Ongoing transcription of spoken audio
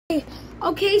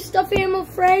Okay, stuffed animal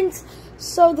friends.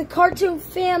 So the cartoon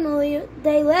family,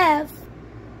 they left,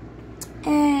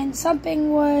 and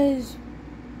something was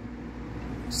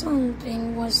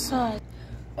said.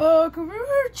 Can we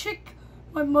check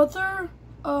my mother,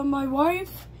 my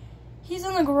wife? He's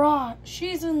in the garage.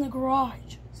 She's in the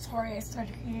garage. Sorry, I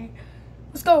started here.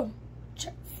 Let's go.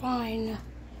 Check. Fine.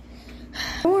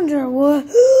 I wonder what.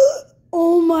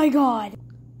 Oh my God.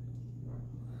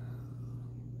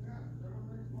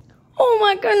 Oh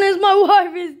my goodness, my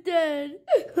wife is dead.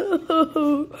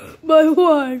 My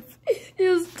wife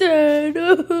is dead.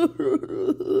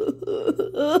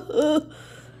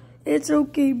 It's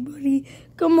okay, buddy.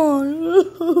 Come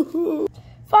on.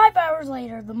 5 hours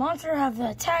later, the monster have been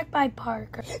attacked by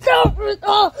Parker. No,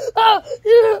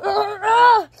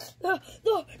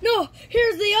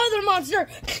 here's the other monster.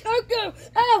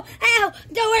 Ow,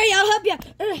 don't worry, I'll help you.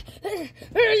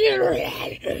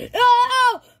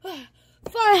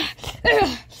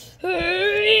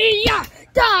 Yeah,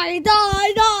 die.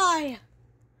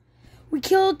 We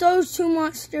killed those two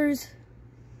monsters.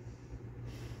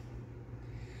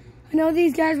 I know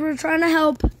these guys were trying to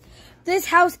help. This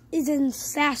house is in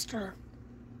disaster.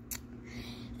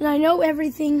 And I know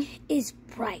everything is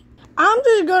bright. I'm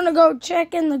just gonna go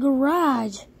check in the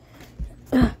garage.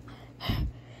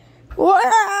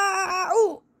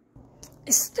 Wow!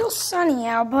 It's still sunny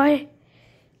out, but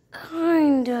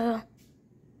kinda.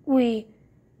 We're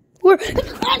what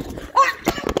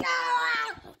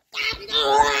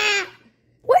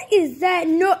is that?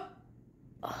 No.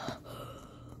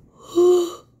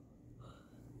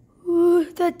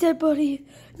 That dead body.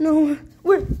 No.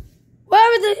 What happened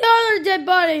to the other dead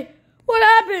body? What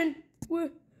happened?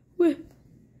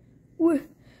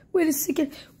 Wait a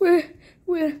second. Where?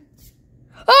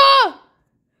 Ah!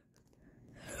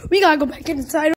 We gotta go back inside.